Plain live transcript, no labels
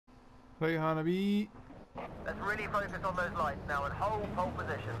Right, Hanabi. Let's really focus on those lights now and hold pole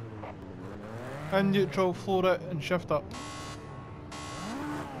position. In neutral, floor it and shift up.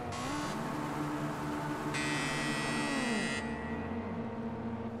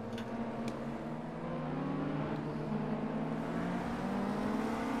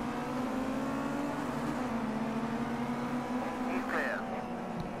 He's clear.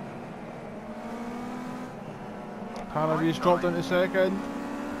 Hanabi's dropped into second.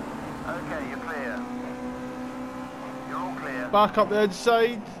 Okay, you're clear. You're all clear. Back up the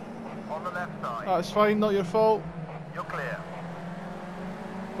inside. On the left side. That's fine, not your fault. You're clear.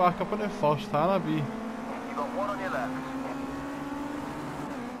 Back up into first, Hanabi. You've got one on your left.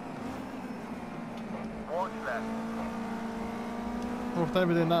 Watch left. We're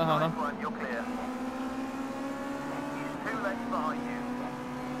time doing that, Hannah. Nice one, you're clear. He's 2 lengths behind you.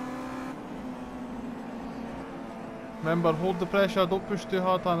 Remember, hold the pressure, don't push too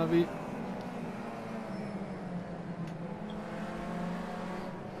hard, Hanabi.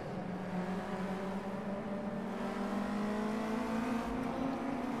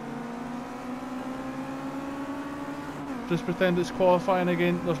 Just pretend it's qualifying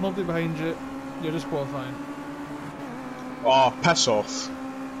again. There's nobody behind you. You're just qualifying. Oh, piss off.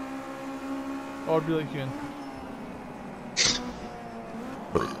 Or be like you.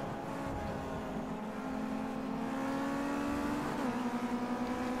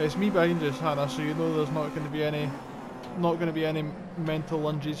 It's me behind you, Hannah, so you know there's not going to be any mental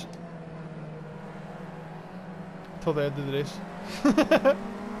lunges till the end of the race.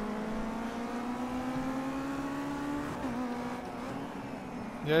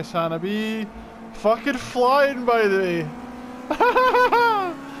 Yes, Hannah, be fucking flying, by the way.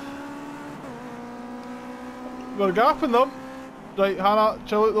 We're gapping them. Right, Hannah,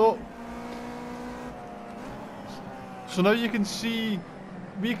 chill out though. So now you can see,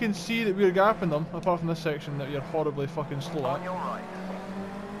 we can see that we're gapping them, apart from this section that you're horribly fucking slow On at. your right.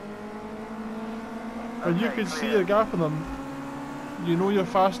 And you Okay, can see clear. you're gapping them. You know you're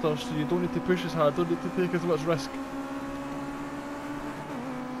faster, so you don't need to push as hard, don't need to take as much risk.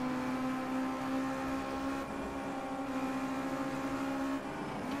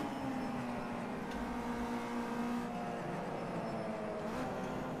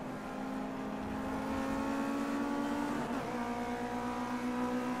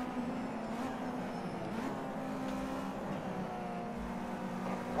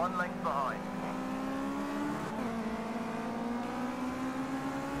 One length behind.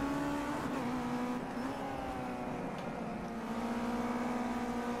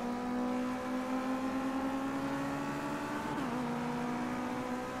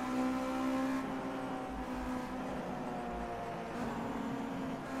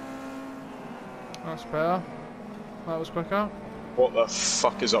 That's better. That was quicker. What the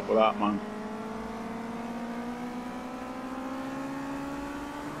fuck is up with that, man?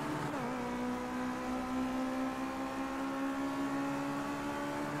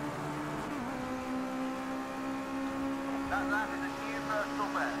 That lap is a new personal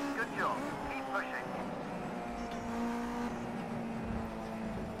best. Good job. Keep pushing.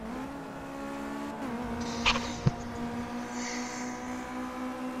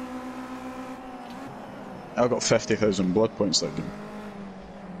 I got 50,000 blood points that game.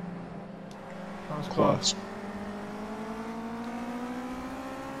 That was Class.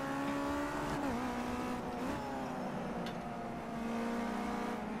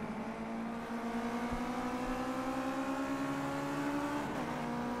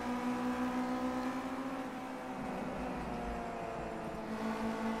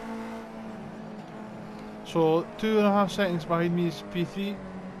 So 2.5 seconds behind me is P3.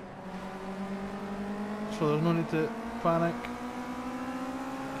 So there's no need to panic.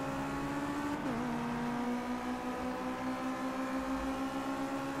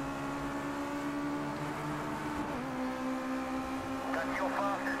 That's your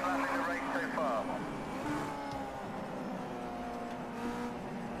fastest lap in the race so far.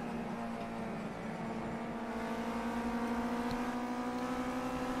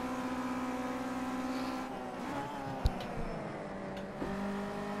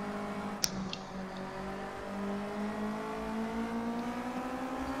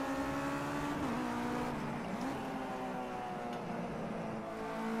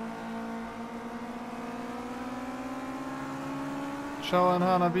 Chillin',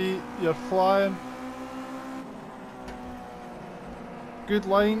 Hanabi, you're flying. Good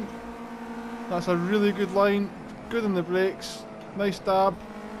line. That's a really good line. Good in the brakes. Nice dab.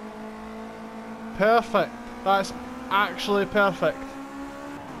 Perfect. That's actually perfect.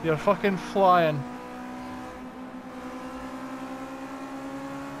 You're fucking flying.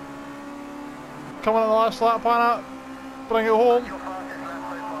 Coming on the last lap, Anna. Bring it home. Your fastest lap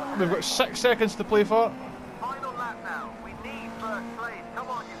so far. We've got 6 seconds to play for. Final lap now. We need first place. Come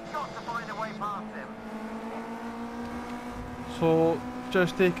on, you've got to find a way past him. So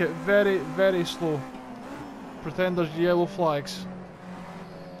just take it very, very slow. Pretend there's yellow flags.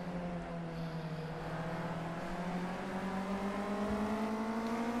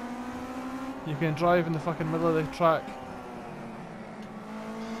 You can drive in the fucking middle of the track.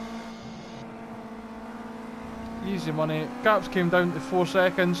 Easy money. Gaps came down to 4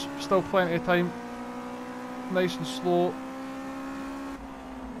 seconds. Still plenty of time. Nice and slow.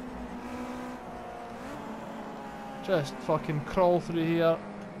 Just fucking crawl through here.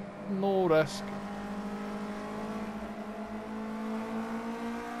 No risk.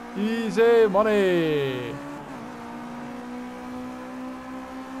 Easy money.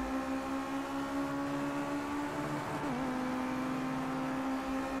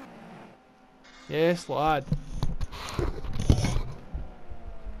 Yes, lad.